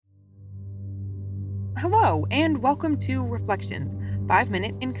Hello, and welcome to Reflections,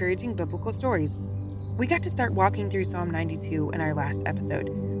 5-minute encouraging biblical stories. We got to start walking through Psalm 92 in our last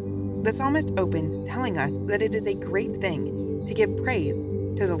episode. The psalmist opens telling us that it is a great thing to give praise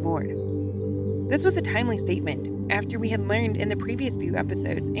to the Lord. This was a timely statement after we had learned in the previous few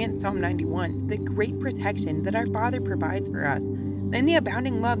episodes and Psalm 91 the great protection that our Father provides for us and the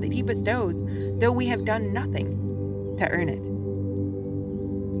abounding love that He bestows, though we have done nothing to earn it.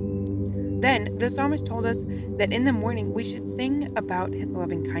 Then the psalmist told us that in the morning we should sing about His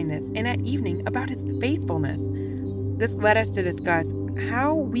loving kindness and at evening about His faithfulness. This led us to discuss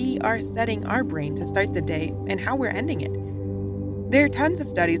how we are setting our brain to start the day and how we're ending it. There are tons of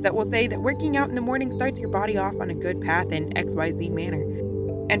studies that will say that working out in the morning starts your body off on a good path in XYZ manner.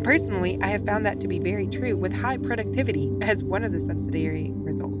 And personally, I have found that to be very true with high productivity as one of the subsidiary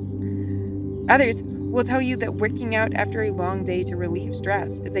results. Others will tell you that working out after a long day to relieve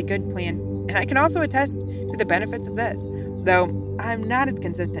stress is a good plan, and I can also attest to the benefits of this, though I'm not as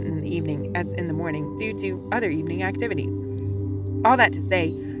consistent in the evening as in the morning due to other evening activities. All that to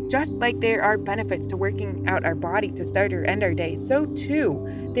say, just like there are benefits to working out our body to start or end our day, so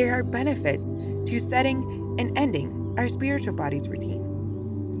too there are benefits to setting and ending our spiritual body's routine.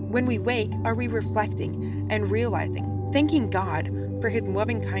 When we wake, are we reflecting and realizing, thanking God for His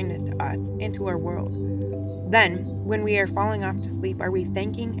loving kindness to us and to our world? Then, when we are falling off to sleep, are we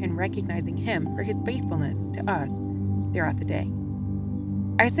thanking and recognizing Him for His faithfulness to us throughout the day?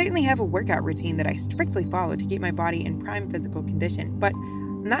 I certainly have a workout routine that I strictly follow to keep my body in prime physical condition, but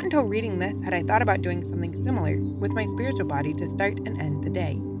not until reading this had I thought about doing something similar with my spiritual body to start and end the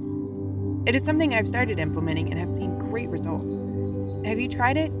day. It is something I've started implementing and have seen great results. Have you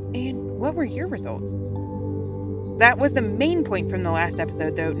tried it, and what were your results? That was the main point from the last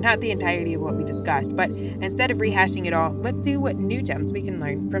episode, though not the entirety of what we discussed, but instead of rehashing it all, let's see what new gems we can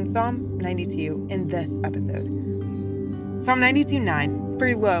learn from Psalm 92 in this episode. Psalm 92:9,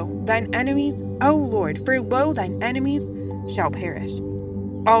 For lo, thine enemies, O Lord, for lo, thine enemies shall perish.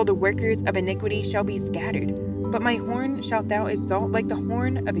 All the workers of iniquity shall be scattered, but my horn shalt thou exalt like the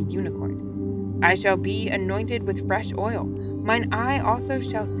horn of a unicorn. I shall be anointed with fresh oil. Mine eye also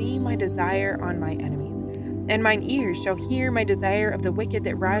shall see my desire on my enemies, and mine ears shall hear my desire of the wicked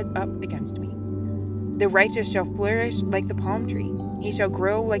that rise up against me. The righteous shall flourish like the palm tree. He shall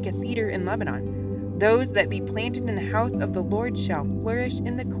grow like a cedar in Lebanon. Those that be planted in the house of the Lord shall flourish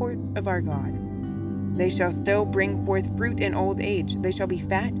in the courts of our God. They shall still bring forth fruit in old age. They shall be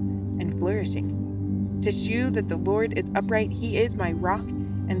fat and flourishing. To shew that the Lord is upright, He is my rock,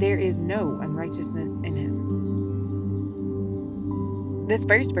 and there is no unrighteousness in Him. This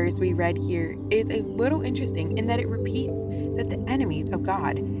first verse we read here is a little interesting in that it repeats that the enemies of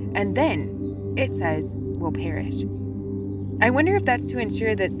God, and then it says, will perish. I wonder if that's to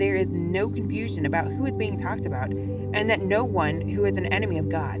ensure that there is no confusion about who is being talked about, and that no one who is an enemy of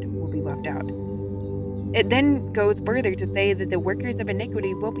God will be left out. It then goes further to say that the workers of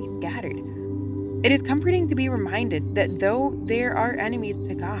iniquity will be scattered. It is comforting to be reminded that though there are enemies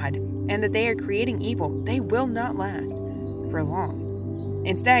to God, and that they are creating evil, they will not last for long.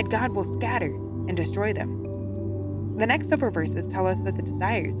 Instead, God will scatter and destroy them. The next several verses tell us that the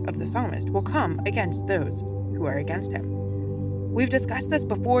desires of the psalmist will come against those who are against him. We've discussed this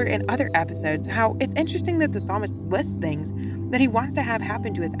before in other episodes, how it's interesting that the psalmist lists things that he wants to have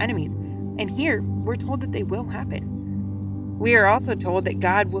happen to his enemies, and here we're told that they will happen. We are also told that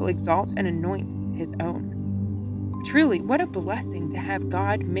God will exalt and anoint His own. Truly, what a blessing to have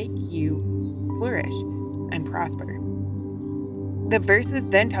God make you flourish and prosper. The verses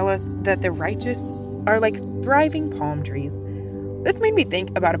then tell us that the righteous are like thriving palm trees. This made me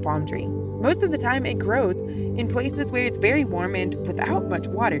think about a palm tree. Most of the time it grows in places where it's very warm and without much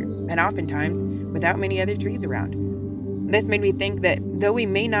water, and oftentimes without many other trees around. This made me think that though we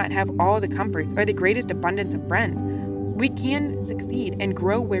may not have all the comforts or the greatest abundance of friends, we can succeed and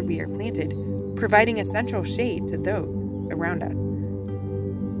grow where we are planted, providing essential shade to those around us.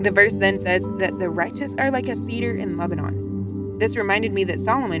 The verse then says that the righteous are like a cedar in Lebanon. This reminded me that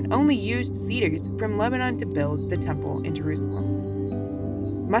Solomon only used cedars from Lebanon to build the temple in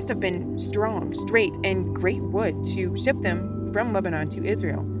Jerusalem. Must have been strong, straight, and great wood to ship them from Lebanon to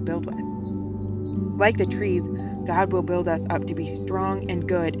Israel to build with. Like the trees, God will build us up to be strong and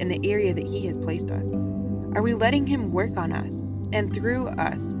good in the area that He has placed us. Are we letting Him work on us and through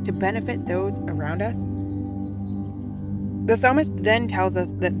us to benefit those around us? The psalmist then tells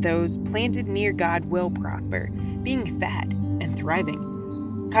us that those planted near God will prosper, being fat and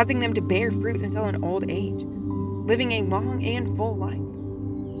thriving, causing them to bear fruit until an old age, living a long and full life.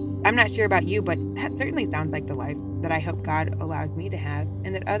 I'm not sure about you, but that certainly sounds like the life that I hope God allows me to have,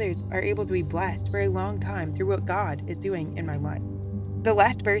 and that others are able to be blessed for a long time through what God is doing in my life. The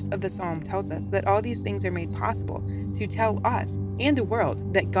last verse of the psalm tells us that all these things are made possible to tell us and the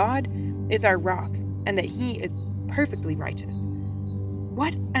world that God is our rock and that He is perfectly righteous.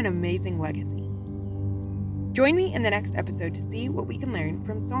 What an amazing legacy! Join me in the next episode to see what we can learn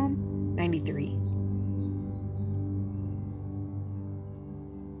from Psalm 93.